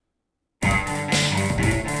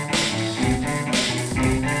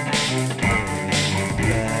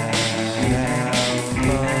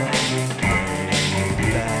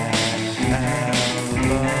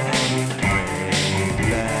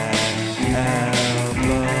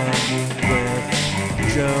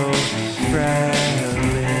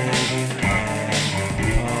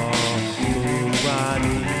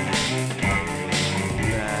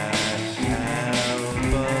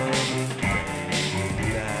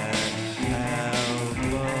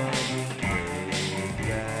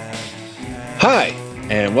Hi,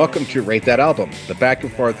 and welcome to Rate That Album, the back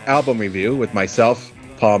and forth album review with myself,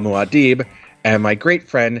 Paul Muad'Dib, and my great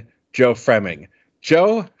friend, Joe Fremming.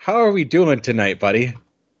 Joe, how are we doing tonight, buddy?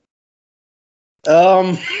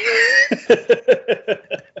 Well,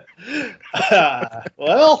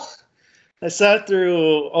 I sat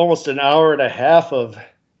through almost an hour and a half of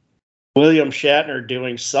William Shatner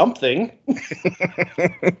doing something.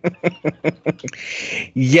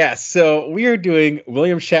 Yes, so we are doing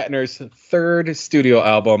William Shatner's third studio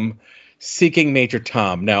album, Seeking Major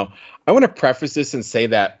Tom. Now, I want to preface this and say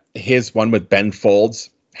that his one with Ben Folds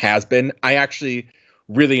has been. I actually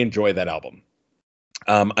really enjoy that album.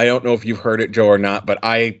 I don't know if you've heard it, Joe, or not, but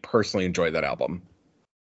I personally enjoy that album.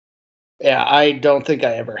 Yeah, I don't think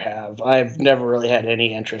I ever have. I've never really had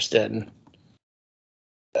any interest in.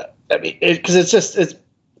 I mean, because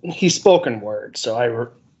he's spoken word, so I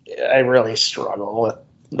really struggle with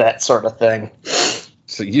that sort of thing.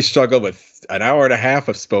 So you struggle with an hour and a half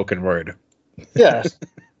of spoken word. Yeah,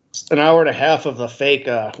 an hour and a half of the fake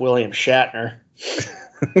William Shatner.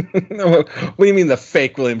 What do you mean the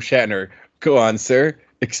fake William Shatner? Go on, sir.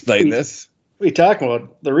 Explain this. What are you talking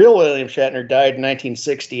about? The real William Shatner died in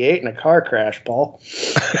 1968 in a car crash, Paul.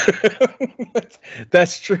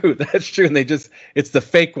 That's true. That's true. And it's the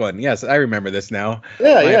fake one. Yes, I remember this now.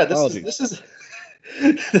 Yeah. This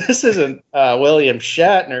isn't William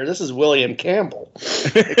Shatner. This is William Campbell,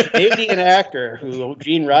 a Canadian actor who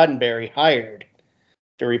Gene Roddenberry hired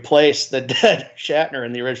to replace the dead Shatner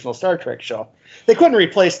in the original Star Trek show. They couldn't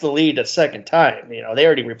replace the lead a second time. They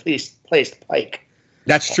already replaced Pike.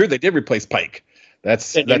 That's true. They did replace Pike.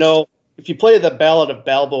 If you play the Ballad of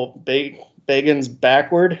Balbo Baggins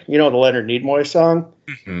backward, the Leonard Nimoy song,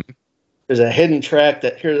 there's a hidden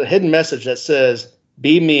here's a hidden message that says,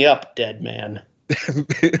 "Beam me up, dead man."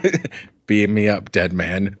 Beam me up, dead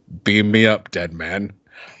man. Beam me up, dead man.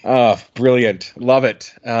 Oh, brilliant. Love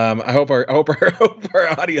it. I hope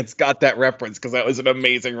our audience got that reference, because that was an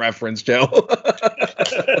amazing reference, Joe.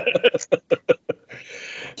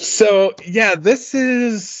 So, yeah, this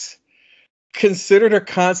is considered a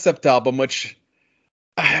concept album, which,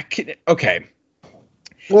 okay.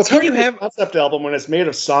 Well, it's hard to have a concept album when it's made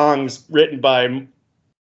of songs written by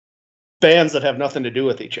bands that have nothing to do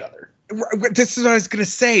with each other. This is what I was going to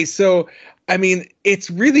say. So, I mean, it's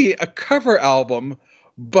really a cover album,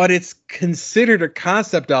 but it's considered a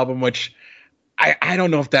concept album, which I don't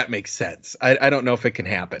know if that makes sense. I don't know if it can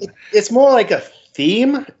happen. It's more like a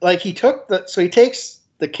theme. Like he takes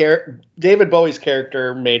David Bowie's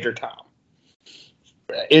character, Major Tom,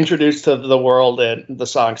 introduced to the world in the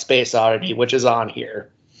song Space Oddity, which is on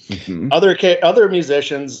here. Mm-hmm. Other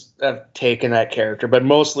musicians have taken that character, but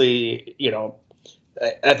mostly,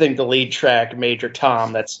 I think the lead track, Major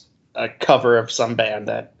Tom, that's a cover of some band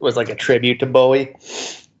that was like a tribute to Bowie.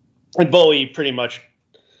 And Bowie pretty much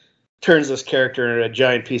turns this character into a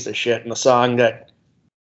giant piece of shit in the song that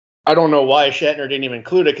I don't know why Shatner didn't even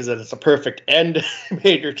include it, because it's a perfect end,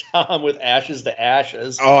 Major Tom with Ashes to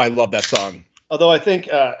Ashes. Oh, I love that song. Although I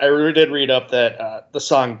think I did read up that the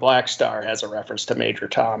song Black Star has a reference to Major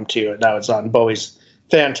Tom, too, and that was on Bowie's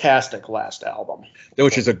fantastic last album.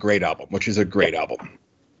 Which is a great album.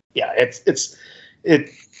 Yeah,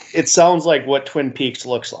 it sounds like what Twin Peaks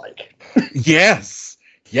looks like. Yes,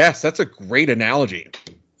 that's a great analogy.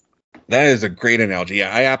 That is a great analogy.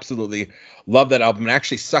 Yeah, I absolutely love that album. It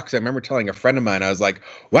actually sucks. I remember telling a friend of mine, I was like,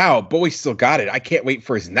 wow, Bowie still got it. I can't wait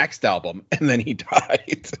for his next album. And then he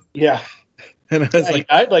died. Yeah. And I was he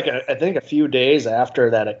died I think a few days after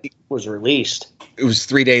that it was released. It was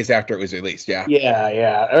 3 days after it was released, yeah.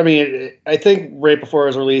 Yeah. I mean, I think right before it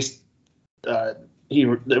was released,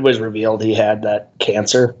 it was revealed he had that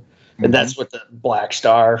cancer. And that's what the Black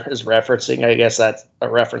Star is referencing. I guess that's a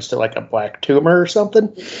reference to like a black tumor or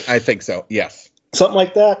something. I think so, yes. Something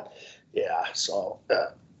like that. Yeah. So,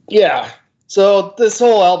 So this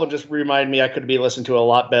whole album just reminded me I could be listening to a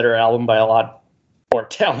lot better album by a lot more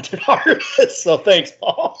talented artists. So thanks,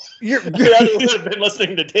 Paul. I rather would have been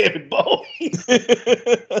listening to David Bowie.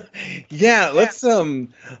 Yeah, let's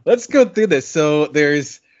go through this. So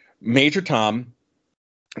there's Major Tom,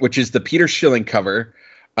 which is the Peter Schilling cover.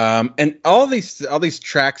 And all these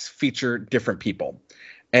tracks feature different people.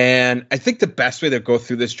 And I think the best way to go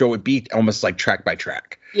through this, Joe, would be almost like track by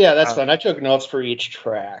track. Yeah, that's fine. I took notes for each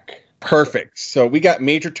track. Perfect. So we got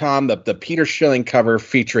Major Tom, the Peter Schilling cover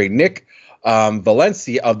featuring Nick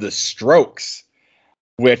Valencia of The Strokes,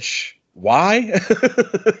 which, why?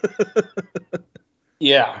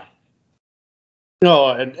 Yeah. No,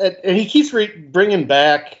 and he keeps bringing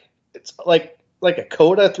back, it's like a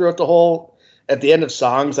coda throughout the whole, at the end of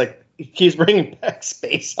songs, like he keeps bringing back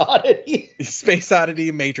Space Oddity. Space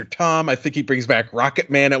Oddity, Major Tom. I think he brings back Rocket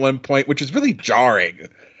Man at one point, which is really jarring.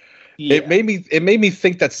 Yeah. It made me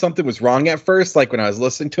think that something was wrong at first. Like when I was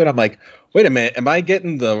listening to it, I'm like, wait a minute, am I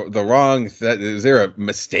getting the wrong? Is there a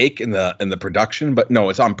mistake in the production? But no,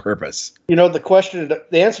 it's on purpose. You know, the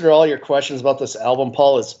answer to all your questions about this album,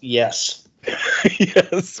 Paul, is yes.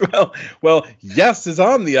 Yes. Well, yes is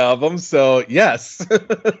on the album, so yes.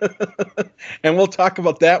 And we'll talk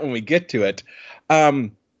about that when we get to it.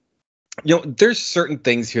 There's certain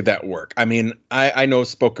things here that work. I mean, I know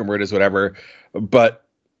spoken word is whatever, but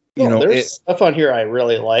there's stuff on here I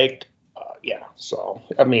really liked. So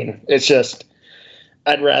I mean, it's just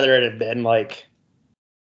I'd rather it had been like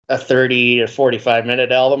a 30 or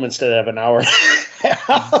 45-minute album instead of an hour.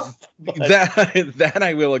 That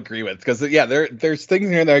I will agree with, because there's things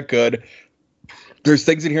in here that are good, there's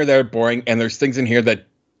things in here that are boring, and there's things in here that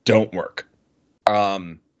don't work.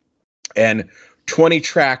 And 20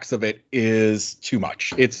 tracks of it is too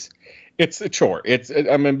much. It's a chore. I'm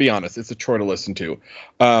gonna be honest, it's a chore to listen to.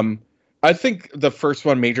 I think the first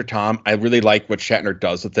one, Major Tom, I really like what Shatner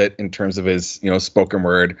does with it in terms of his, spoken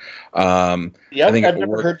word. I think I've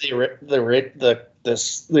never heard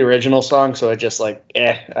the original song, so I just like,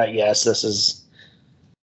 yes, this is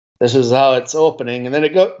how it's opening, and then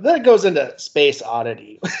it goes into Space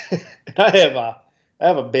Oddity. I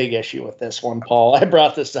have a big issue with this one, Paul. I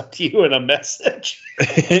brought this up to you in a message.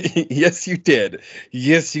 Yes, you did.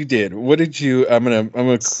 Yes, you did. What did you? I'm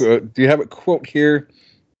gonna. Do you have a quote here?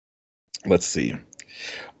 Let's see.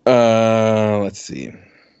 Where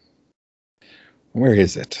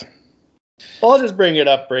is it? I'll just bring it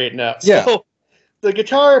up right now. Yeah. So, the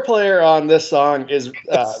guitar player on this song is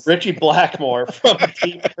Richie Blackmore from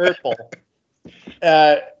Deep Purple.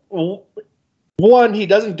 One, he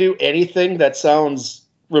doesn't do anything that sounds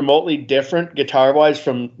remotely different guitar-wise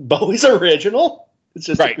from Bowie's original. It's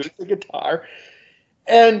just acoustic guitar.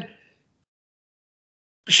 And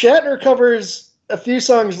Shatner covers a few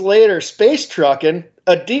songs later, Space Truckin',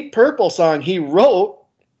 a Deep Purple song he wrote,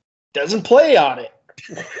 doesn't play on it.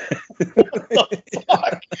 What the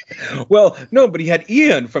fuck? Well, no, but he had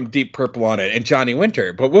Ian from Deep Purple on it and Johnny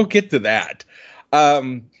Winter, but we'll get to that.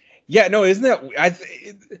 Isn't that...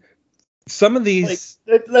 some of these...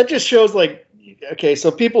 that just shows, like, okay,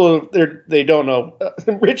 so people, they don't know.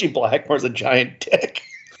 Richie Blackmore's a giant dick.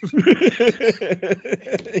 I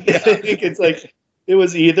think it's like, it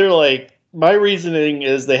was either like, my reasoning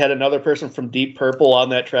is they had another person from Deep Purple on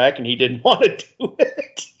that track and he didn't want to do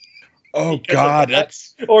it. Oh, God.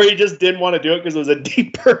 Or he just didn't want to do it because it was a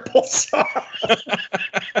Deep Purple song.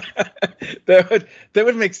 That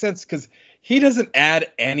would make sense, because he doesn't add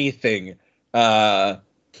anything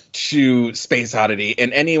to Space Oddity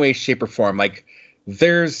in any way, shape, or form. Like,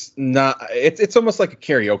 there's not... It's almost like a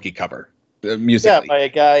karaoke cover, musically. Yeah, by a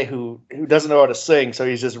guy who doesn't know how to sing, so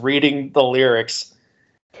he's just reading the lyrics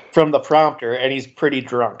from the prompter, and he's pretty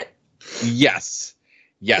drunk. Yes,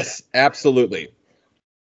 absolutely.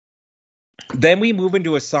 Then we move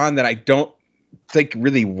into a song that I don't think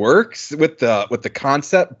really works with the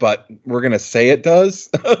concept, but we're gonna say it does,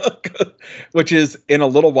 which is In a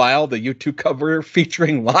Little While, the U2 cover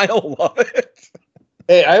featuring Lyle Lovett.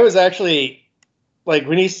 Hey, I was actually like,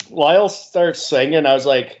 when Lyle starts singing, I was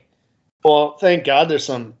like, well, thank God there's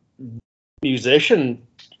some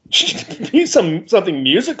something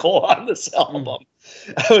musical on this album.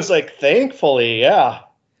 I was like, thankfully, yeah.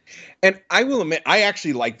 And I will admit, I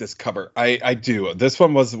actually like this cover. I do. This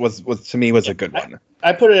one was to me was a good one.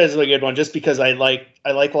 I put it as a good one just because I like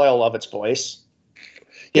Lyle Lovett's voice.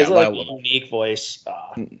 He has a unique voice.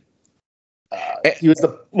 He was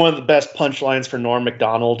one of the best punchlines for Norm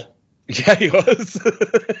Macdonald. Yeah, he was.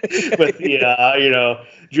 But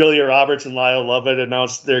Julia Roberts and Lyle Lovett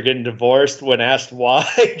announced they're getting divorced. When asked why,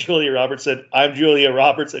 Julia Roberts said, "I'm Julia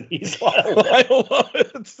Roberts and he's Lyle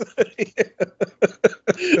Lovett."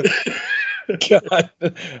 God.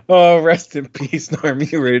 Oh, rest in peace, Norm.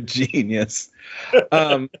 You were a genius.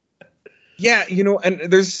 And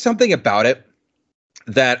there's something about it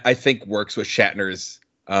that I think works with Shatner's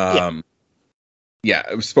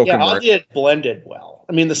spoken word. It blended well.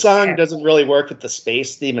 I mean, the song doesn't really work with the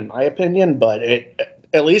space theme, in my opinion, but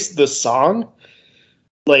at least the song,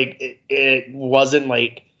 like, it wasn't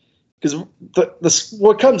like, because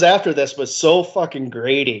what comes after this was so fucking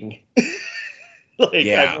grating.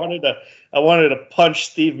 I wanted to punch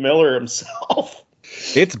Steve Miller himself.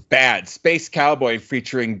 It's bad. Space Cowboy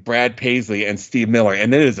featuring Brad Paisley and Steve Miller,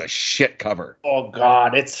 and it is a shit cover. Oh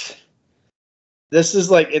God,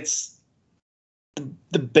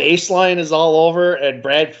 the bass line is all over, and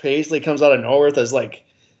Brad Paisley comes out of nowhere with his like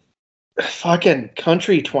fucking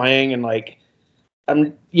country twang and like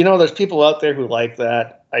there's people out there who like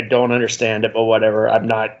that. I don't understand it, but whatever. I'm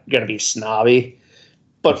not gonna be snobby.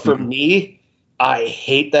 But for me, I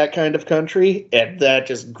hate that kind of country, and that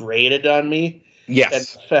just grated on me. Yes. And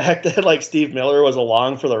the fact that like Steve Miller was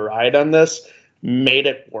along for the ride on this made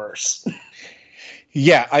it worse.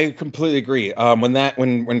 Yeah, I completely agree.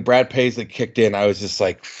 When Brad Paisley kicked in, I was just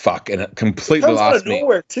like, "Fuck," and it completely lost out of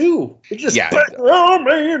nowhere too. It just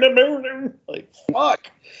like fuck,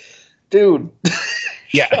 dude.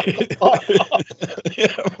 Yeah,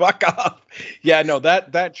 fuck off. Yeah, no,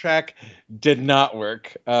 that track did not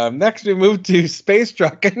work. Next, we moved to Space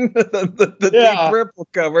Truckin', the Deep Purple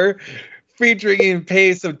cover, featuring in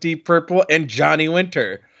Pace of Deep Purple and Johnny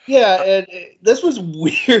Winter. Yeah, and this was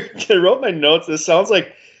weird. I wrote my notes. This sounds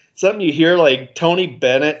like something you hear like Tony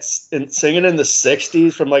Bennett singing in the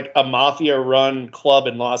 60s from like a mafia-run club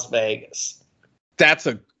in Las Vegas. That's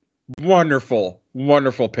a wonderful,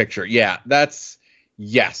 wonderful picture. Yeah, that's,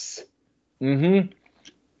 yes. Mm-hmm.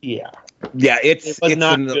 Yeah. Yeah, it's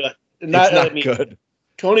not good. Not good.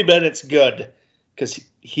 Tony Bennett's good because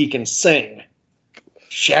he can sing.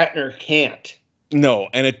 Shatner can't. No,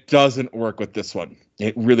 and it doesn't work with this one.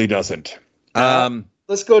 It really doesn't.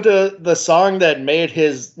 Let's go to the song that made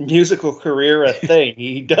his musical career a thing.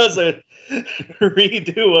 He does a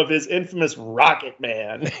redo of his infamous Rocket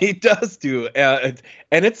Man. He does do, and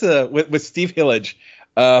it's with Steve Hillage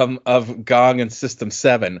of Gong and System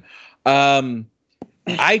 7.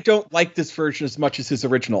 I don't like this version as much as his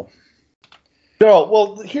original. No,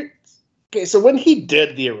 well, okay, so when he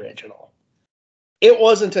did the original, it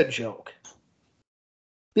wasn't a joke.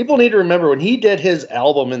 People need to remember when he did his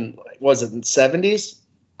album in, was it in the 70s?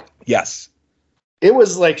 Yes. It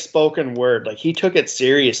was like spoken word. Like he took it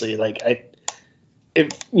seriously. Like I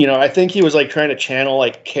think he was like trying to channel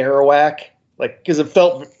like Kerouac, like because it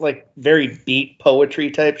felt like very beat poetry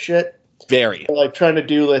type shit. Very. Like trying to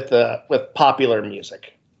do with popular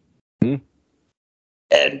music. Mm-hmm.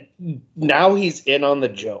 And now he's in on the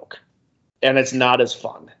joke, and it's not as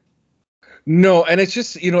fun. No, and it's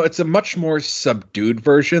just, it's a much more subdued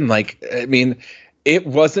version. Like, I mean, it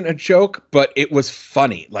wasn't a joke, but it was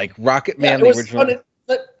funny. Like Rocket Man, the original. Funny.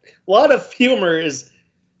 A lot of humor is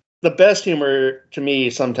the best humor to me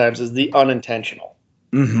sometimes is the unintentional.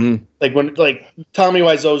 Mm-hmm. Like when Tommy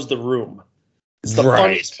Wiseau's The Room. It's the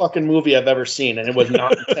funniest fucking movie I've ever seen, and it was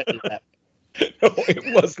not intended that. No, it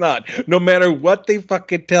was not. No matter what they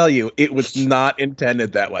fucking tell you, it was not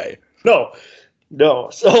intended that way. No.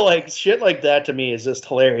 So like shit like that to me is just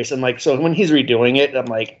hilarious. And like, so when he's redoing it, I'm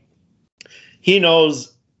like, he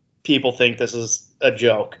knows people think this is a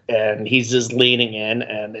joke and he's just leaning in,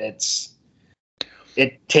 and it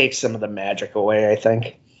takes some of the magic away, I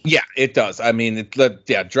think. Yeah, it does. I mean,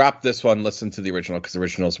 drop this one, listen to the original because the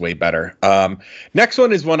original is way better. Next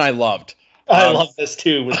one is one I loved. I love this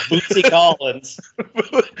too with Bootsy Collins.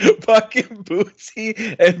 Fucking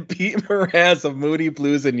Bootsy and Pete Mraz of Moody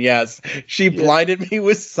Blues and Yes. She blinded me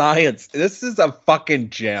with science. This is a fucking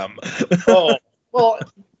gem. Oh, well,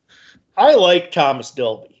 I like Thomas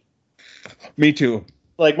Dolby. Me too.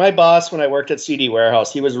 Like my boss when I worked at CD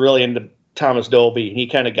Warehouse, he was really into Thomas Dolby, and he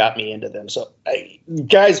kind of got me into them. So,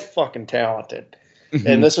 guy's fucking talented. Mm-hmm.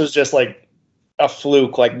 And this was just like a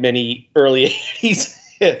fluke, like many early 80s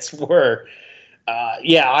hits were.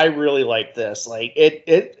 I really like this. Like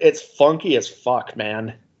it's funky as fuck,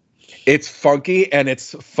 man. It's funky and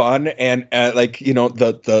it's fun, and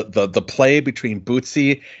the play between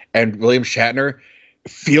Bootsy and William Shatner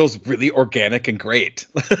feels really organic and great.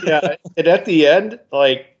 Yeah, and at the end,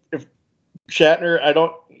 like if Shatner,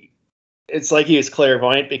 it's like he was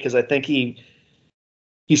clairvoyant because I think he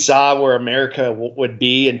saw where America would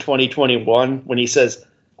be in 2021 when he says,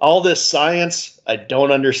 "All this science, I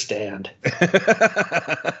don't understand."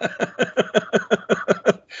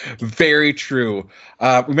 Very true.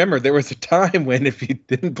 Remember, there was a time when if you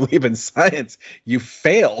didn't believe in science, you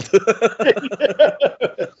failed.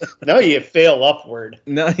 No, you fail upward.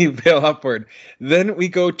 Then we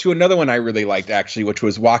go to another one I really liked, actually, which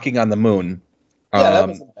was Walking on the Moon. Yeah, that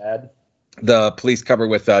wasn't bad. The Police cover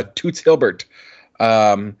with Toots Hilbert.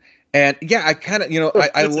 And yeah, I kind of,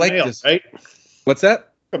 I like this. Right? What's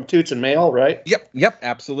that? From Toots and Mail, right? Yep,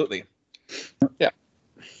 absolutely. Yeah.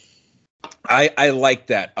 I like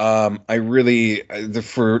that. I really,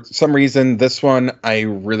 for some reason, this one I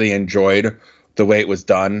really enjoyed the way it was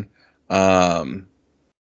done. The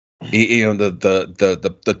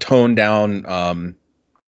toned down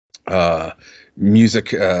music,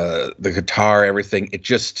 the guitar, everything. It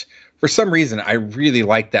just, for some reason, I really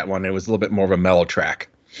liked that one. It was a little bit more of a mellow track.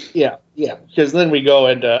 Yeah. Because then we go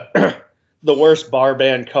into the worst bar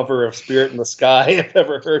band cover of Spirit in the Sky I've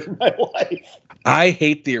ever heard in my life. I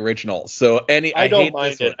hate the original, so I don't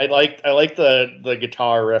mind it. I like the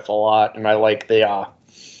guitar riff a lot, and I like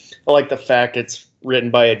the fact it's written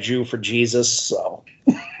by a Jew for Jesus. So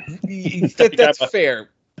that's fair.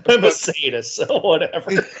 I'm a sadist, so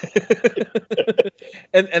whatever.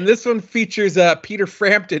 and this one features Peter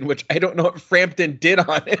Frampton, which I don't know what Frampton did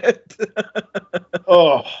on it.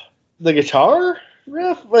 Oh, the guitar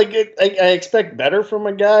riff? Like, I expect better from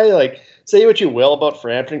a guy. Like, say what you will about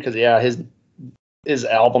Frampton, because his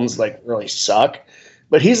albums like really suck,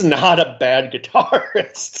 but he's not a bad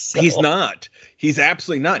guitarist. So. He's not. He's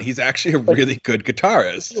absolutely not. He's actually a really good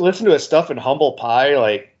guitarist. You listen to his stuff in Humble Pie,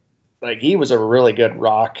 like he was a really good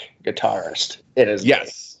rock guitarist. It is. Yes.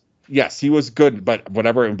 Day. Yes, he was good, but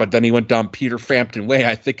whatever. But then he went down Peter Frampton way.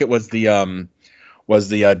 I think it was the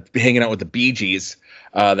hanging out with the Bee Gees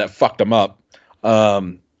that fucked him up.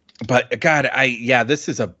 But God, this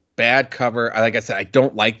is a bad cover. Like I said, I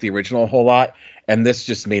don't like the original a whole lot, and this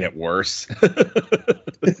just made it worse.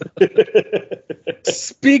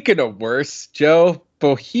 Speaking of worse, Joe,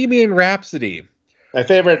 Bohemian Rhapsody. My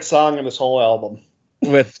favorite song in this whole album.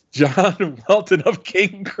 With John Welton of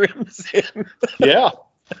King Crimson. Yeah.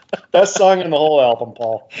 Best song in the whole album,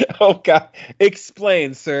 Paul. Oh, God.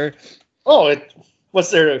 Explain, sir. Oh, what's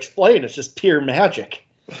there to explain? It's just pure magic.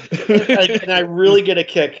 And I really get a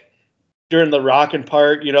kick during the rockin'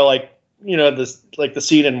 part, the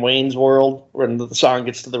scene in Wayne's World when the song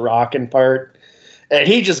gets to the rockin' part. And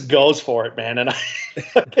he just goes for it, man. And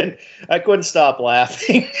I couldn't stop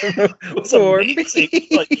laughing. It was amazing.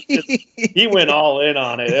 He went all in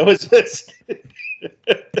on it. It was just...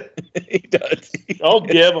 He does. I'll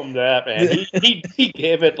give him that, man. He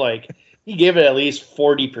gave it at least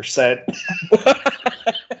 40%.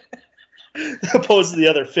 Opposed to the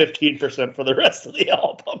other 15% for the rest of the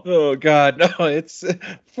album. Oh God, no! It's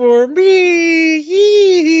for me.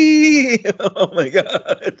 Oh my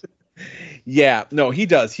God. Yeah, no, he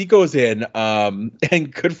does. He goes in,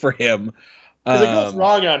 and good for him. Because it goes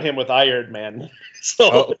wrong on him with Iron Man.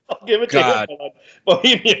 So I'll give it to him on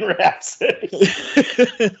Bohemian Rhapsody.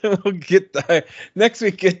 We'll next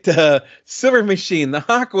we get Silver Machine, the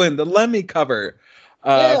Hawkwind, the Lemmy cover.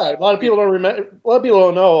 A lot of people don't remember. A lot of people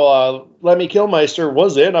don't know. Lemmy Kilmister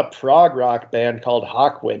was in a prog rock band called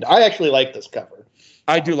Hawkwind. I actually like this cover.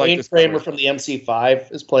 I do like this Kramer cover. From the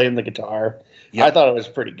MC5 is playing the guitar. Yep. I thought it was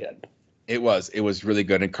pretty good. It was really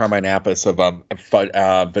good. And Carmine Appice of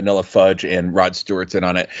Vanilla Fudge and Rod Stewart's in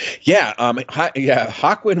on it. Yeah,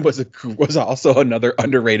 Hawkwind was also another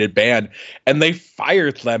underrated band, and they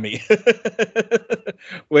fired Lemmy,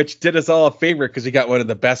 which did us all a favor because he got one of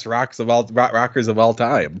the best rockers of all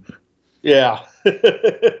time. Yeah.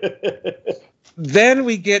 Then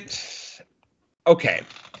we get all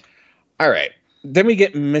right. Then we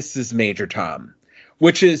get Mrs. Major Tom,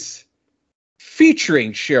 which is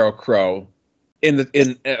featuring Sheryl Crow in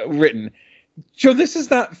written. Joe, this is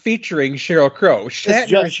not featuring Sheryl Crow. It's just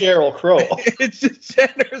Sheryl Crow. It's just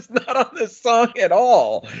Shatner's not on this song at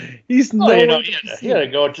all. He's he had to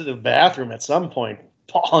go to the bathroom at some point,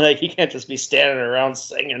 Paul. Like, he can't just be standing around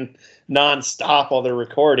singing nonstop while they're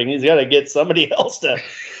recording. He's got to get somebody else to.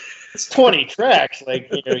 It's 20 tracks. Like,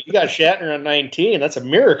 you got Shatner on 19. That's a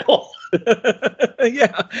miracle.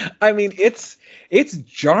 Yeah, I mean, it's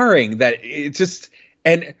jarring that it's just,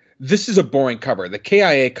 and this is a boring cover. The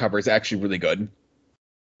KIA cover is actually really good.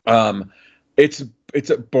 It's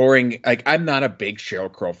a boring. Like, I'm not a big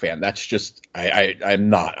Sheryl Crow fan. That's just I'm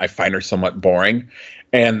not. I find her somewhat boring.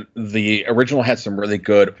 And the original had some really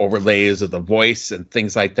good overlays of the voice and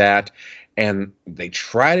things like that. And they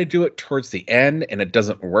try to do it towards the end, and it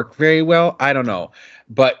doesn't work very well. I don't know,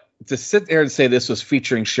 but to sit there and say this was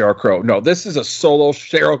featuring Sheryl Crow, no, this is a solo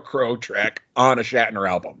Sheryl Crow track on a Shatner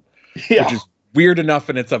album, which is weird enough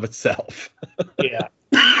in its of itself. Yeah,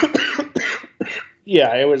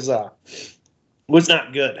 yeah, it was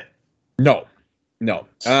not good. No.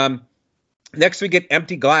 Next we get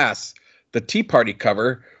Empty Glass, the Tea Party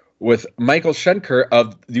cover with Michael Schenker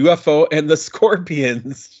of UFO and the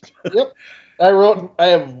Scorpions. Yep. I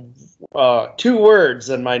have 2 words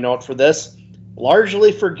in my note for this.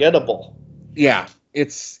 Largely forgettable. Yeah,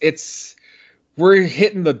 we're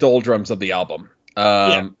hitting the doldrums of the album.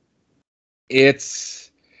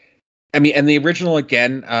 It's, I mean, and the original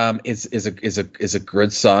again is a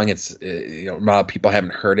good song. It's a lot of people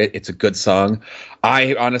haven't heard it. It's a good song.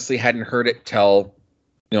 I honestly hadn't heard it till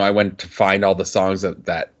I went to find all the songs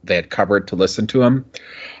that they had covered to listen to them.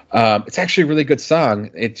 It's actually a really good song.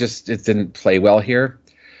 It didn't play well here.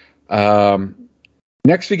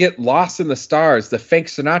 Next, we get "Lost in the Stars," the Frank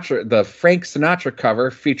Sinatra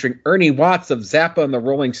cover featuring Ernie Watts of Zappa and the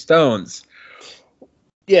Rolling Stones.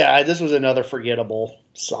 Yeah, this was another forgettable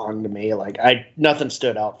song to me. Like, nothing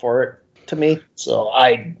stood out for it to me, so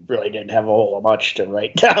I really didn't have a whole much to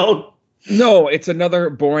write down. No, it's another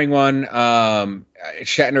boring one.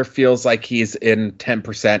 Shatner feels like he's in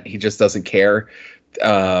 10%. He just doesn't care.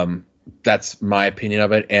 That's my opinion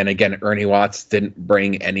of it. And again, Ernie Watts didn't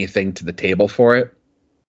bring anything to the table for it.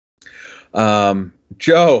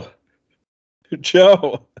 Joe.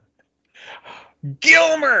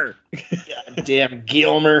 Gilmer. God damn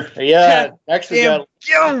Gilmer. Yeah. Next we got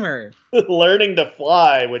Gilmer. Learning to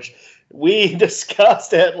Fly, which we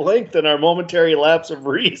discussed at length in our Momentary Lapse of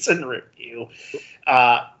Reason review.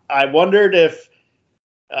 I wondered if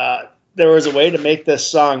there was a way to make this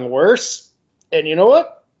song worse. And you know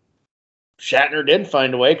what? Shatner did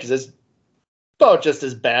find a way, because it's about just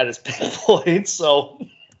as bad as Pink Floyd, so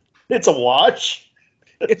it's a wash.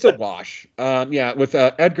 It's a wash. Yeah, with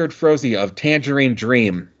Edgar Froese of Tangerine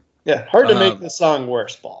Dream. Yeah, hard to make the song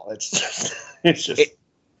worse, Paul. It's just.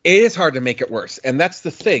 It is hard to make it worse, and that's the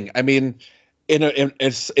thing. I mean, in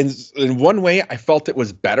one way, I felt it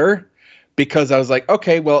was better because I was like,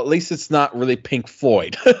 okay, well, at least it's not really Pink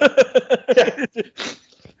Floyd.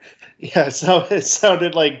 Yeah, so it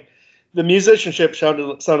sounded like the musicianship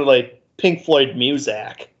sounded like Pink Floyd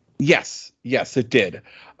Muzak. Yes, it did.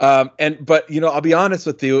 But I'll be honest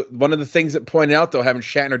with you. One of the things that pointed out, though, having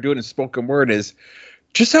Shatner do it in spoken word, is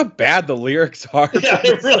just how bad the lyrics are. Yeah,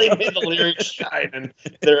 it really made the lyrics shine, and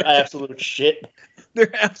they're absolute shit.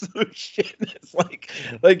 They're absolute shit. It's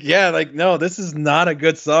no, this is not a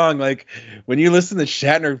good song. Like, when you listen to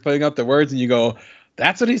Shatner putting up the words and you go,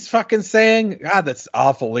 that's what he's fucking saying? God, that's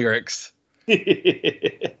awful lyrics.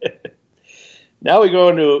 Now we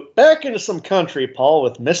go back into some country, Paul,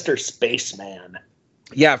 with Mr. Spaceman.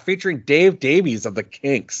 Yeah, featuring Dave Davies of the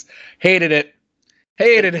Kinks. Hated it.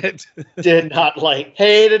 Did not like.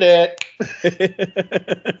 Hated it. Hated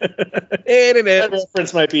it. That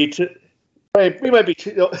reference might be we might be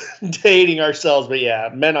dating ourselves, but yeah,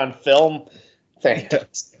 Men on Film.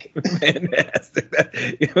 Fantastic.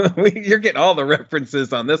 You're getting all the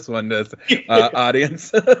references on this one,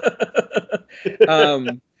 audience.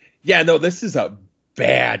 Yeah, no, this is a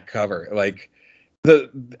bad cover. Like,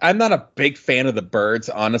 I'm not a big fan of the Byrds,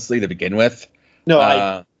 honestly, to begin with. No,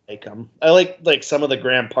 I like them. I like some of the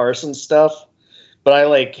Graham Parsons stuff, but I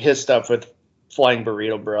like his stuff with Flying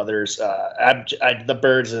Burrito Brothers. The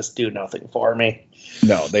Byrds just do nothing for me.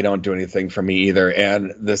 No, they don't do anything for me either.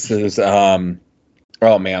 And this is,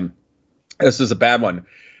 oh man, this is a bad one.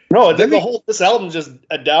 No, this album's just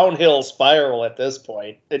a downhill spiral at this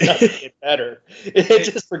point. It doesn't get better.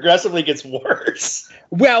 It just progressively gets worse.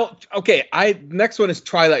 Well, okay. Next one is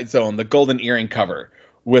Twilight Zone, the Golden Earring cover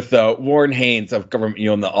with Warren Haynes of Government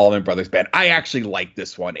Mule and the Allman Brothers Band. I actually like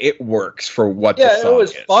this one. It works for what the song is. Yeah, it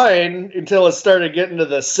was fine until it started getting to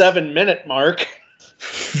the 7-minute mark.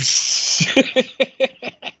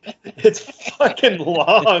 It's fucking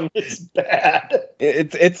long. It's bad.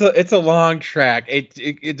 It's a long track.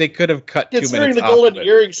 They could have cut 2 minutes. Considering the Golden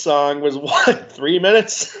Earring song was 3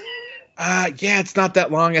 minutes? Yeah, it's not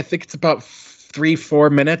that long. I think it's about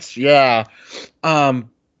 3-4 minutes. Yeah. But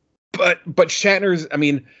Shatner's, I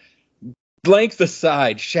mean, length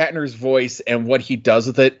aside, Shatner's voice and what he does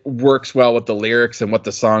with it works well with the lyrics and what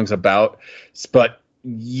the song's about. But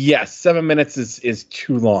yes, 7 minutes is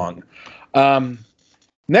too long.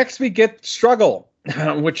 Next, we get Struggle,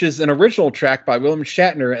 which is an original track by William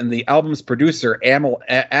Shatner and the album's producer,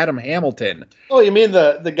 Adam Hamilton. Oh, you mean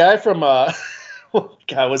the guy from, God,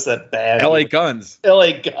 what's that band? L.A. Guns.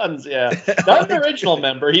 L.A. Guns, yeah. Not an original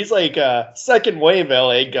member. He's like second wave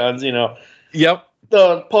L.A. Guns, Yep.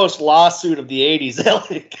 The post-lawsuit of the 80s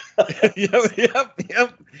L.A. Guns.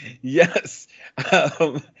 Yep. Yes.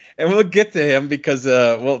 And we'll get to him because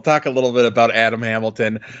we'll talk a little bit about Adam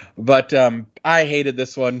Hamilton. But I hated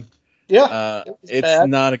this one. Yeah. It's bad.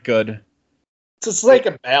 not good. It's just like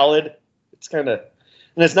a ballad. It's kind of...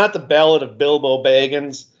 And it's not the ballad of Bilbo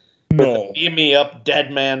Baggins. No. Beam me up,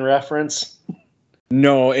 dead man reference.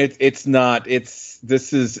 No, it's not. It's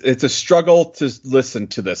a struggle to listen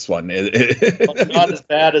to this one. It's not as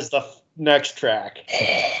bad as the next track.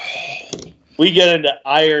 We get into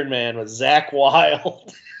Iron Man with Zakk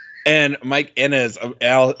Wylde. And Mike Inez of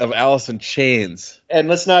Alice in Chains. And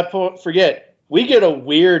let's not forget, we get a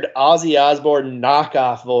weird Ozzy Osbourne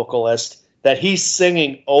knockoff vocalist that he's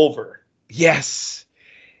singing over. Yes.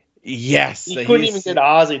 He couldn't even get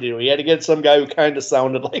Ozzy to do it. He had to get some guy who kind of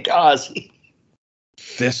sounded like Ozzy.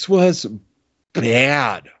 This was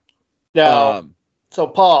bad. Now, so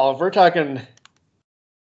Paul, if we're talking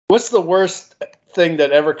What's the worst thing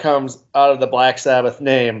that ever comes out of the Black Sabbath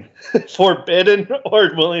name? Forbidden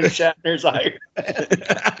or William Shatner's Iron Man?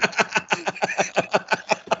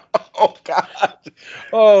 Oh God.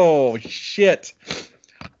 Oh shit.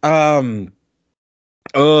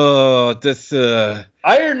 Oh, this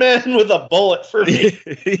Iron Man with a bullet for me.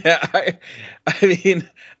 Yeah, I mean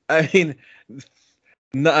a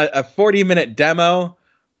 40-minute demo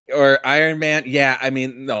or Iron Man. Yeah, I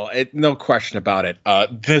mean no question about it.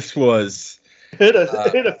 This was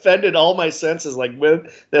It offended all my senses, like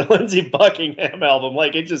with the Lindsey Buckingham album.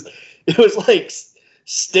 Like it was like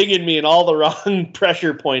stinging me in all the wrong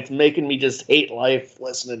pressure points, making me just hate life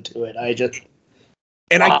listening to it. I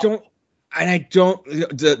don't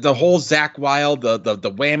the whole Zakk Wylde,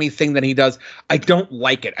 the whammy thing that he does, I don't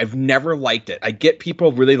like it. I've never liked it. I get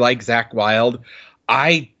people really like Zakk Wylde.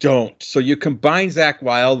 I don't. So you combine Zakk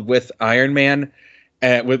Wylde with Iron Man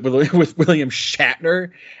with William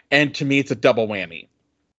Shatner, and to me it's a double whammy.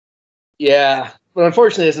 Yeah, but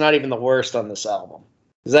unfortunately it's not even the worst on this album,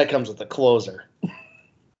 because that comes with the closer.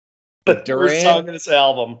 But the worst song on this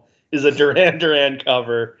album is a Duran Duran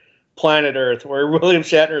cover, Planet Earth, where William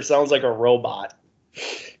Shatner sounds like a robot.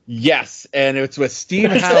 Yes, and it's with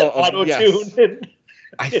Steve Howe. Auto-tune. Yes.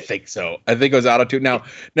 I think so. I think it was auto-tune. Now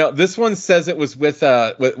this one says it was with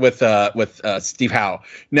Steve Howe.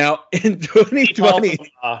 Now in 2020,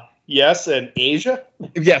 Yes and Asia.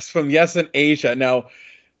 Yes, from Yes and Asia. Now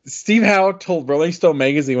Steve Howe told Rolling Stone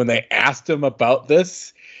magazine when they asked him about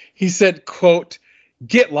this, he said, "quote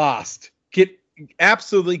Get lost,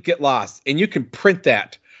 absolutely get lost, and you can print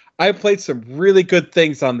that. I played some really good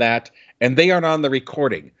things on that, and they aren't on the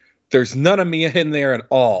recording. There's none of me in there at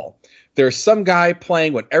all. There's some guy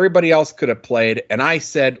playing what everybody else could have played, and I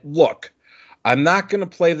said, look, I'm not going to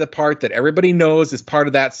play the part that everybody knows is part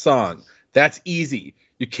of that song. That's easy.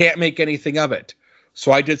 You can't make anything of it.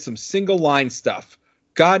 So I did some single line stuff.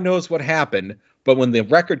 God knows what happened, but when the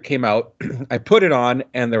record came out, I put it on,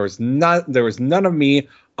 and there was none of me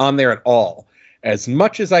on there at all. As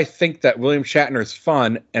much as I think that William Shatner is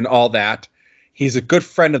fun and all that, he's a good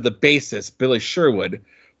friend of the bassist, Billy Sherwood,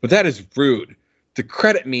 but that is rude. To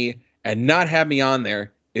credit me and not have me on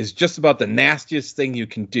there is just about the nastiest thing you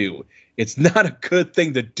can do. It's not a good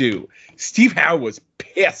thing to do." Steve Howe was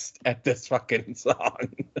pissed at this fucking song.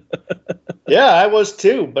 Yeah, I was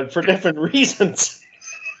too, but for different reasons.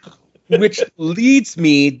 Which leads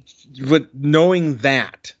me with knowing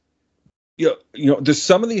that, you know, there's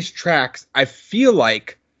some of these tracks, I feel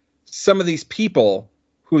like some of these people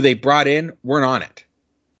who they brought in weren't on it.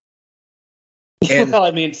 And, well,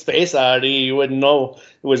 I mean, Space Oddity, you wouldn't know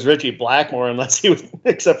it was Richie Blackmore unless he was,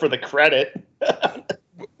 except for the credit.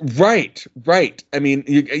 Right. I mean,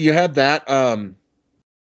 you had that.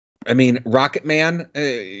 I mean, Rocket Man.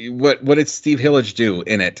 What did Steve Hillage do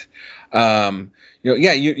in it? You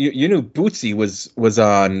knew Bootsy was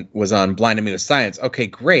on Blind Amino Science. Okay,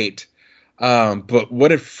 great. But what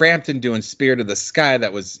did Frampton do in Spirit of the Sky?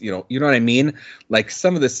 That was, you know what I mean? Like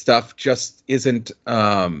some of this stuff just isn't,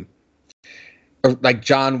 like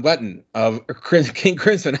John Wetton of King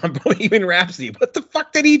Crimson on Bohemian Rhapsody. What the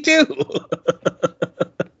fuck did he do?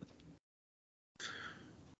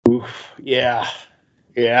 Oof. Yeah.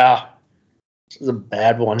 This is a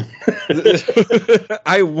bad one.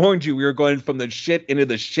 I warned you we were going from the shit into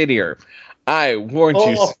the shittier. I warned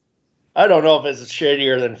you. I don't know if it's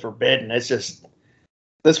shittier than Forbidden. It's just,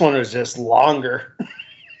 this one was just longer.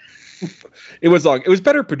 It was long. It was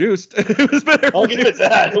better produced. I'll give it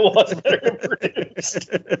that. It was better produced.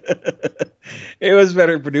 It was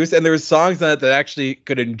better produced, and there were songs on it that I actually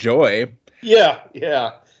could enjoy. Yeah.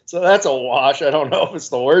 So that's a wash. I don't know if it's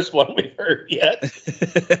the worst one we've heard yet.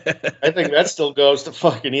 I think that still goes to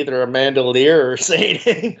fucking either Amanda Lear or Saint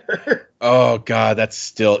Anger. Oh God, that's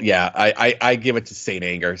still, yeah. I give it to Saint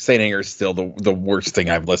Anger. Saint Anger is still the worst thing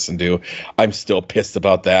I've listened to. I'm still pissed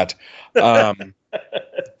about that.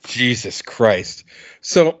 Jesus Christ.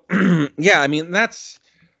 So yeah, I mean that's,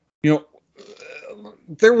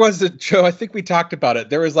 there was a show, I think we talked about it.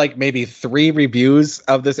 There was like maybe 3 reviews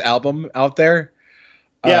of this album out there.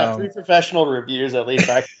 Yeah, 3 professional reviews at least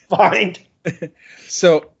I can find.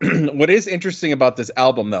 So what is interesting about this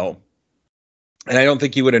album though, and I don't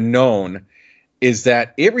think you would have known, is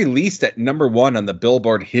that it released at number 1 on the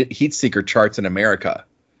Billboard Heatseeker charts in America.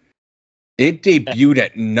 It debuted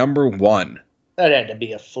at number 1. That had to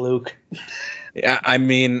be a fluke. Yeah, I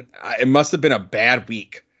mean, it must have been a bad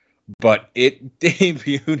week, but it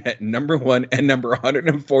debuted at number 1 and number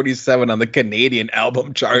 147 on the Canadian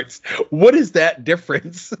album charts. What is that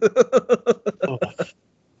difference?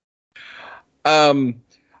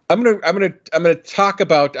 I'm gonna talk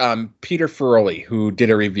about Peter Ferroli, who did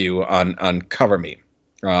a review on Cover Me,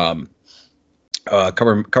 Cover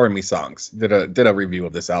Me songs. Did a review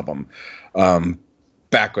of this album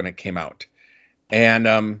back when it came out,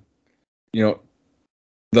 and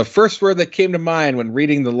the first word that came to mind when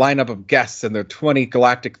reading the lineup of guests and their 20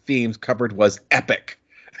 galactic themes covered was epic.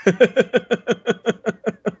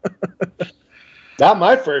 Not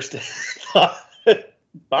my first thought.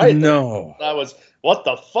 No. That was, what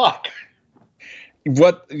the fuck?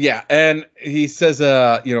 What? Yeah. And he says,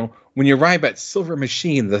 when you arrive at Silver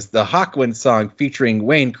Machine, the Hawkwind song featuring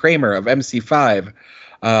Wayne Kramer of MC5,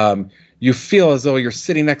 you feel as though you're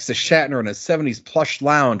sitting next to Shatner in a 70s plush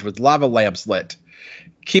lounge with lava lamps lit.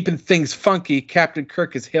 Keeping things funky, Captain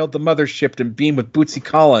Kirk has hailed the mothership and beamed with Bootsy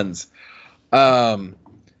Collins.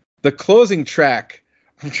 The closing track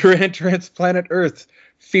from Transplanet Earth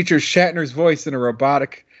features Shatner's voice in a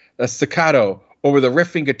robotic staccato over the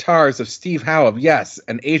riffing guitars of Steve Howe of Yes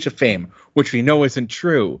and Asia fame, which we know isn't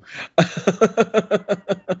true.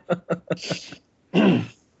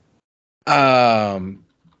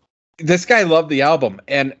 This guy loved the album,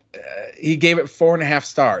 and he gave it 4.5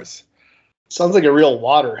 stars. Sounds like a real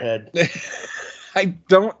waterhead. I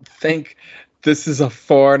don't think this is a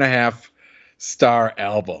 4.5 star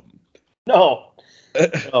album. No.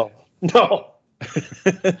 No.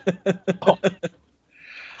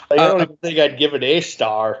 I don't even think I'd give it a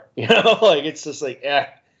star. It's just like,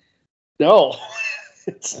 no,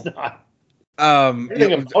 it's not.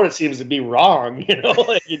 Everything about it seems to be wrong.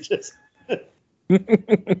 It just.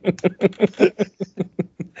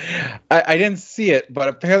 I didn't see it, but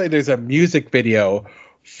apparently there's a music video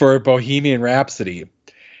for Bohemian Rhapsody,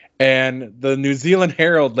 and the New Zealand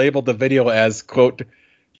Herald labeled the video as, quote,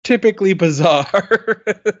 typically bizarre.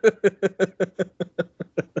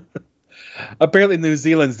 Apparently New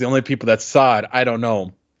Zealand's the only people that saw it. I don't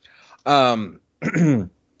know. I don't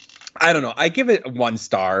know. I give it 1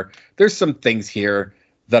 star. There's some things here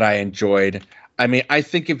that I enjoyed. I mean, I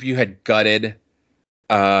think if you had gutted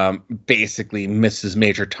basically Mrs.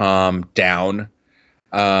 Major Tom down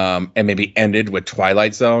and maybe ended with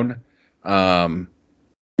Twilight Zone, got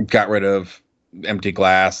rid of Empty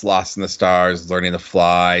Glass, Lost in the Stars, Learning to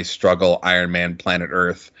Fly, Struggle, Iron Man, Planet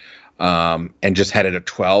Earth, and just had it a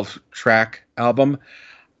 12-track album,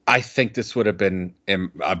 I think this would have been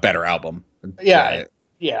a better album. Yeah,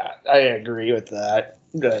 I agree with that.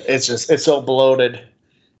 It's so bloated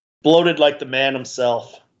like the man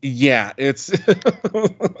himself. Yeah, it's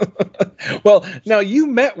well. Now you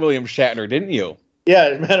met William Shatner, didn't you? Yeah,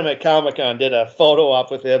 I met him at Comic-Con. Did a photo op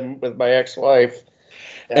with him with my ex-wife.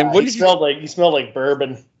 And what he smelled like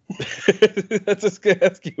bourbon. That's just gonna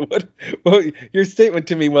ask you what your statement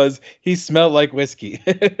to me was. He smelled like whiskey.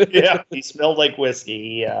 Yeah, he smelled like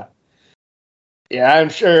whiskey. Yeah. I'm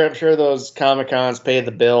sure those Comic-Cons pay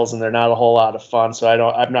the bills, and they're not a whole lot of fun. So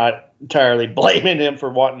I'm not entirely blaming him for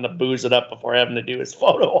wanting to booze it up before having to do his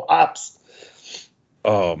photo ops.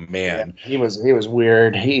 Oh man, yeah, he was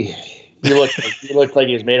weird. He looked like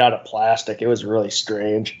he was made out of plastic. It was really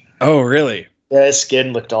strange. Oh really? Yeah, his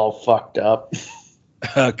skin looked all fucked up.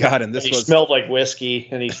 Oh God, and he smelled like whiskey,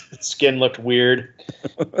 and his skin looked weird.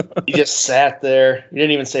 He just sat there. He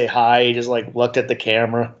didn't even say hi. He just looked at the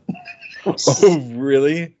camera. Oh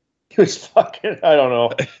really? He was fucking. I don't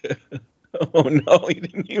know. Oh no, he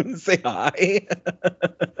didn't even say hi.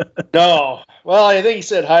 No. Well, I think he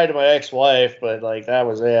said hi to my ex-wife, but that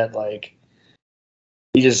was it.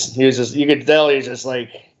 He was just you could tell he was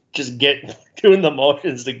just doing the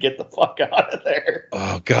motions to get the fuck out of there.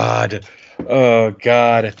 Oh God.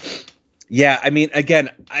 Yeah, I mean,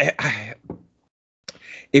 again, I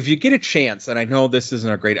if you get a chance, and I know this isn't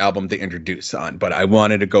a great album to introduce on, but I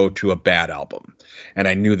wanted to go to a bad album, and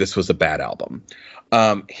I knew this was a bad album.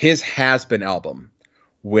 His Has Been album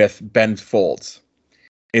with Ben Folds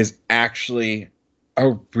is actually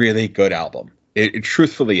a really good album. It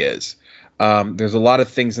truthfully is. There's a lot of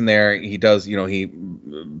things in there. He does,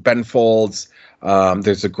 Ben Folds.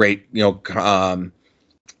 There's a great,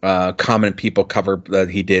 Common People cover that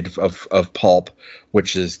he did of Pulp,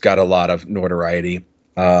 which has got a lot of notoriety,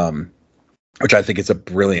 which I think is a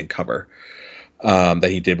brilliant cover that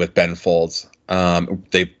he did with Ben Folds.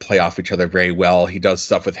 They play off each other very well. He does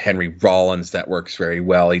stuff with Henry Rollins that works very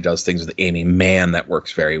well. He does things with Amy Mann that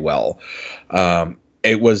works very well.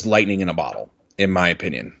 It was lightning in a bottle, in my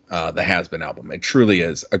opinion, the Has Been album. It truly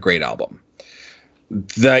is a great album.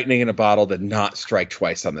 Lightning in a bottle did not strike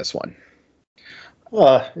twice on this one.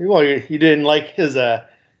 You didn't like his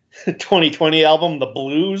 2020 album, The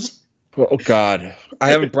Blues? Oh God, I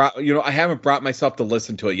haven't brought myself to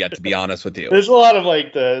listen to it yet. To be honest with you, there's a lot of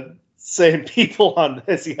the Same people on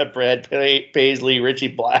this. You got Brad Paisley, Richie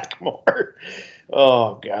Blackmore.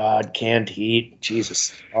 Oh God, Canned Heat.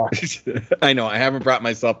 Jesus. I know. I haven't brought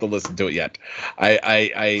myself to listen to it yet.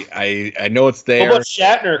 I know it's there. What about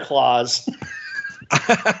Shatner Claus?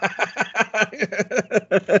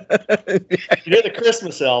 You did the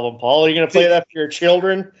Christmas album, Paul. Are you going to play that for your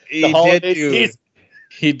children? The holiday season?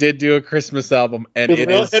 He did do a Christmas album, and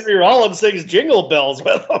Henry Rollins sings Jingle Bells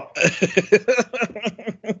with him.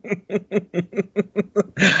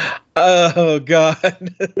 Oh God!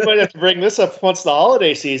 We might have to bring this up once the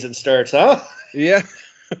holiday season starts, huh? Yeah.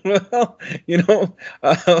 Well,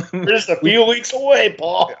 we're just a few weeks away,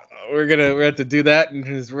 Paul. We have to do that, and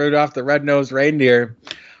just Rudolph the Red-Nosed Reindeer.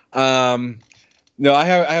 No, I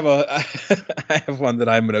have I have one that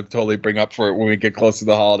I'm going to totally bring up for when we get close to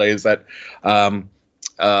the holidays that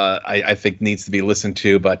I think needs to be listened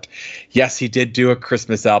to. But yes, he did do a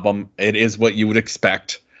Christmas album. It is what you would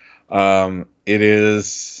expect. It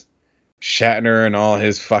is Shatner in all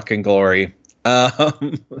his fucking glory.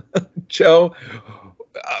 Joe,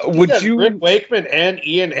 would you? Rick Wakeman and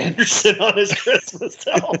Ian Anderson on his Christmas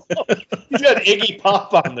album. He's got Iggy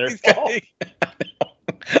Pop on there, Paul.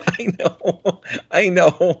 I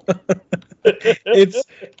know.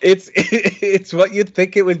 It's what you'd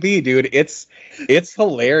think it would be, dude. It's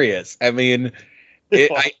hilarious. I mean,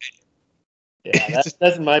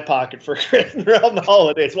 that's in my pocket for around the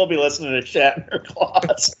holidays. We'll be listening to Shatner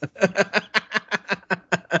Claus.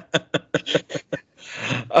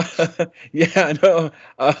 Yeah, no.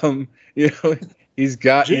 He's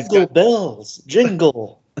got jingle bells.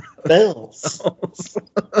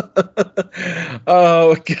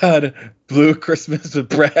 Oh God, Blue Christmas with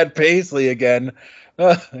Brad Paisley again.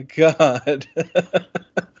 Oh God.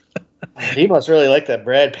 He must really like that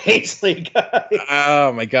Brad Paisley guy.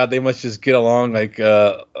 Oh my God, they must just get along like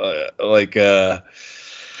oh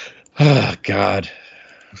God,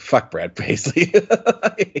 fuck Brad Paisley.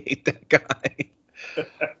 I hate that guy.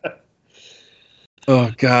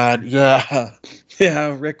 Oh God, yeah,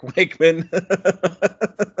 Rick Wakeman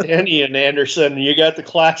and Ian Anderson. You got the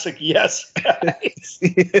classic Yes guys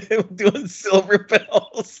doing Silver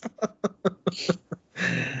Bells.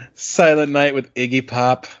 Silent Night with Iggy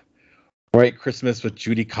Pop. White Christmas with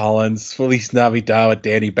Judy Collins. Feliz Navidad with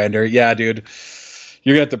Danny Bender. Yeah, dude.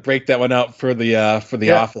 You're gonna have to break that one out for the office.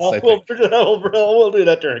 We'll do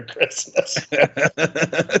that during Christmas.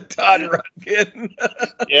 Todd Rundgren.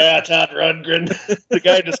 Yeah, Todd Rundgren. The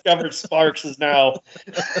guy who discovered Sparks is now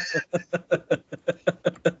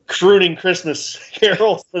crooning Christmas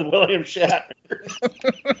carols with William Shatner.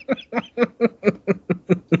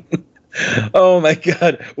 Oh my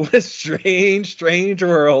God! What a strange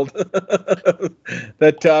world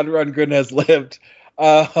that Todd Rundgren has lived.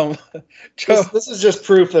 This is just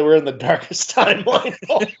proof that we're in the darkest timeline.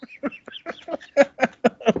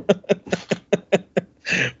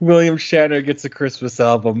 William Shatner gets a Christmas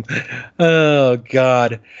album. Oh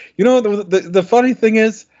God! You know the funny thing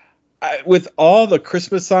is, with all the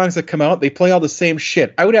Christmas songs that come out, they play all the same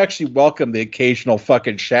shit. I would actually welcome the occasional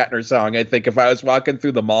fucking Shatner song. I think if I was walking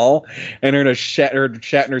through the mall and heard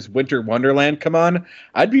Shatner's Winter Wonderland come on,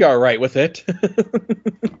 I'd be all right with it.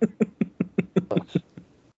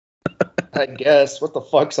 I guess. What the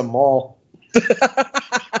fuck's a mall?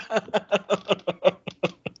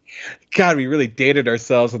 God, we really dated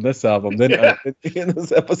ourselves in this album, didn't we? In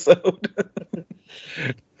this episode.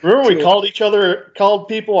 Remember we called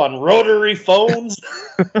people on rotary phones?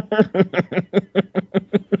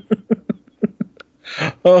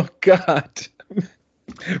 Oh, God.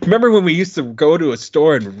 Remember when we used to go to a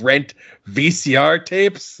store and rent VCR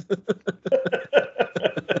tapes?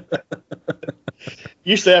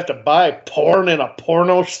 Used to have to buy porn in a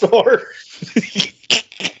porno store.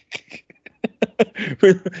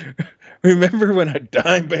 Remember when a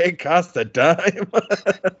dime bag cost a dime?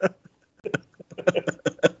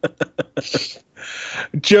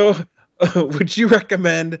 Joe, would you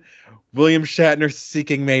recommend William Shatner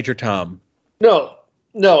Seeking Major Tom? No.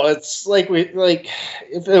 It's like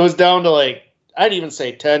if it was down to I'd even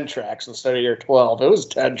say 10 tracks instead of your 12. If it was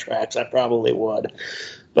 10 tracks, I probably would,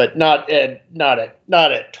 but not at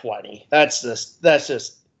 20. That's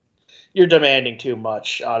just you're demanding too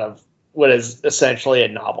much out of what is essentially a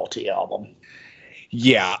novelty album.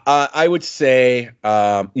 Yeah, I would say,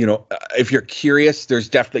 if you're curious, there's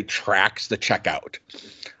definitely tracks to check out.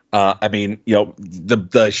 I mean,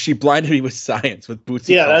 the She Blinded Me with Science with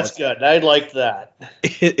Bootsy. Yeah, that's good. I like that.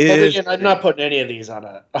 Again, I'm not putting any of these on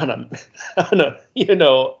a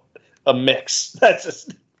mix. That's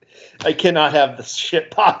just, I cannot have this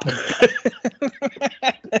shit popping.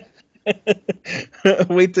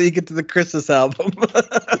 Wait till you get to the Christmas album.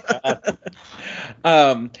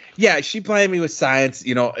 Yeah, She Blinded Me with Science.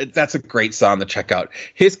 That's a great song to check out.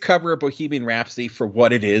 His cover of Bohemian Rhapsody, for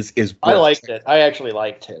what it is I liked it. I actually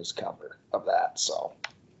liked his cover of that. So,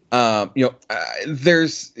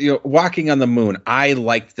 there's Walking on the Moon. I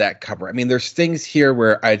liked that cover. I mean, there's things here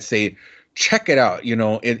where I'd say check it out.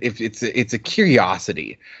 If it's a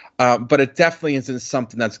curiosity. But it definitely isn't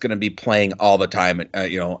something that's going to be playing all the time,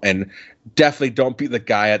 and definitely don't be the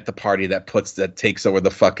guy at the party that takes over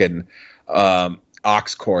the fucking aux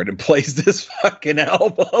cord and plays this fucking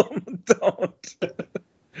album.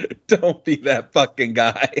 Don't be that fucking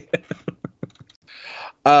guy.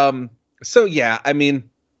 So yeah, I mean,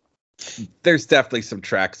 there's definitely some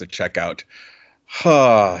tracks to check out.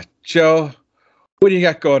 Joe, what do you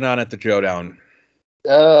got going on at the Joedown?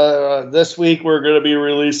 This week we're going to be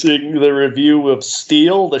releasing the review of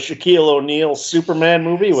Steel, the Shaquille O'Neal Superman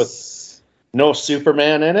movie with no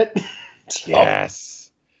Superman in it.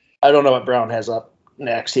 Yes. I don't know what Brown has up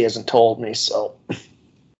next. He hasn't told me, so.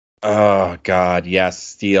 Oh God, yes,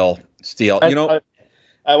 Steel.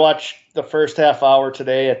 I watched the first half hour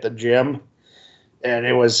today at the gym, and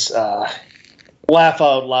it was laugh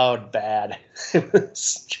out loud bad. It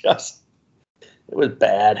was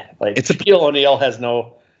bad. Like, Shaquille O'Neal has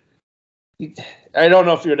no. I don't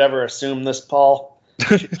know if you would ever assume this, Paul.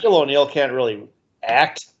 Shaquille O'Neal can't really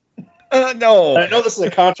act. No. I know this is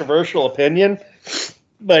a controversial opinion,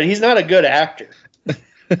 but he's not a good actor.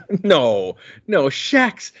 No.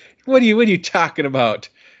 Shaq's. What are you talking about?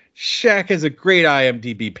 Shaq has a great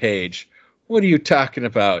IMDb page. What are you talking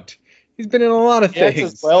about? He's been in a lot of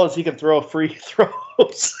things. As well as he can throw free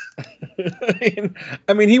throws.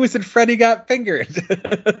 I mean, he was in Freddy Got Fingered.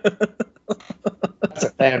 That's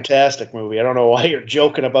a fantastic movie. I don't know why you're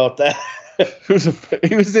joking about that. He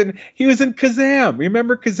was in Kazam.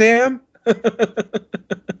 Remember Kazam?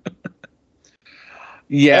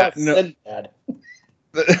 Yeah. No.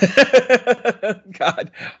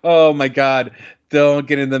 God. Oh my God. Don't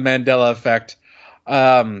get in the Mandela effect.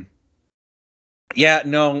 Yeah,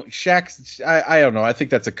 no, Shaq's. I don't know. I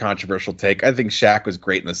think that's a controversial take. I think Shaq was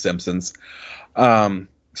great in The Simpsons. Oh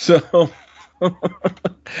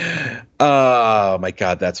my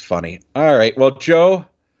God, that's funny. All right, well, Joe,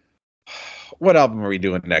 what album are we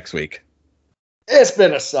doing next week? It's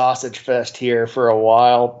been a sausage fest here for a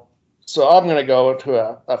while, so I'm going to go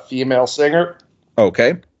to a female singer.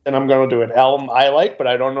 Okay. And I'm going to do an album I like, but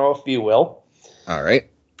I don't know if you will. All right.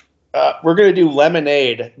 We're going to do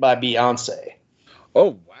Lemonade by Beyonce.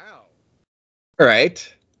 Oh, wow. All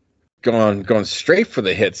right. Going straight for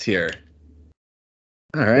the hits here.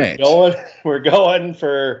 All right. We're going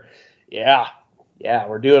for,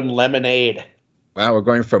 we're doing Lemonade. Wow, we're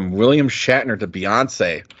going from William Shatner to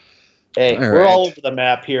Beyonce. Hey, we're all over the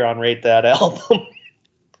map here on Rate That Album.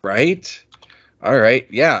 Right? All right.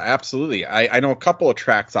 Yeah, absolutely. I know a couple of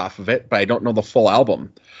tracks off of it, but I don't know the full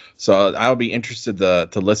album. So I'll be interested to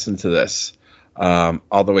listen to this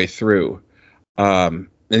all the way through. And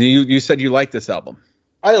you said you like this album.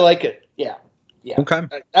 I like it. Yeah. Okay.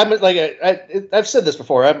 I've said this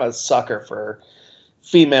before. I'm a sucker for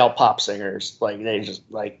female pop singers. Like, they just,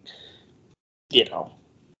 like,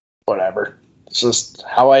 whatever. It's just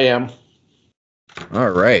how I am. All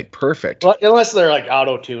right. Perfect. Well, unless they're like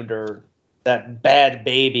auto-tuned or that bad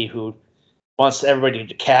baby who wants everybody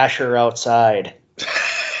to cash her outside.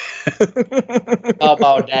 How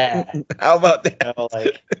about that?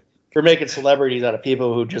 Like, we're making celebrities out of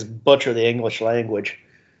people who just butcher the English language.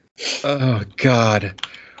 Oh, God.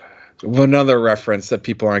 Another reference that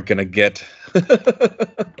people aren't going to get.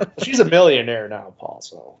 She's a millionaire now, Paul.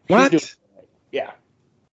 So what? Yeah.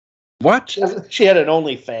 What? She had an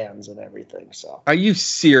OnlyFans and everything. So. Are you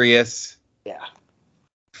serious? Yeah.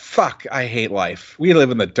 Fuck, I hate life. We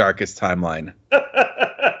live in the darkest timeline.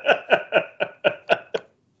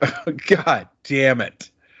 Oh, God damn it.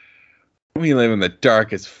 We live in the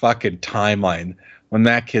darkest fucking timeline when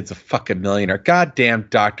that kid's a fucking millionaire. Goddamn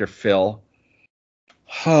Dr. Phil.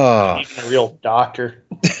 Oh, even a real doctor.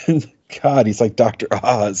 God, he's like Dr.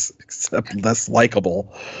 Oz, except less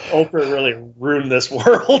likable. Oprah really ruined this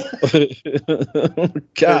world.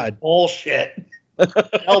 God. Bullshit.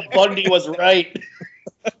 Al Bundy was right.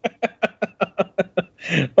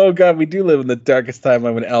 Oh, God, we do live in the darkest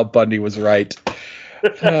timeline when Al Bundy was right.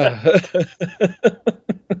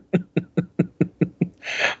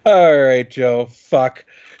 All right, Joe. Fuck.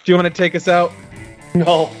 Do you want to take us out?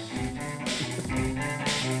 No.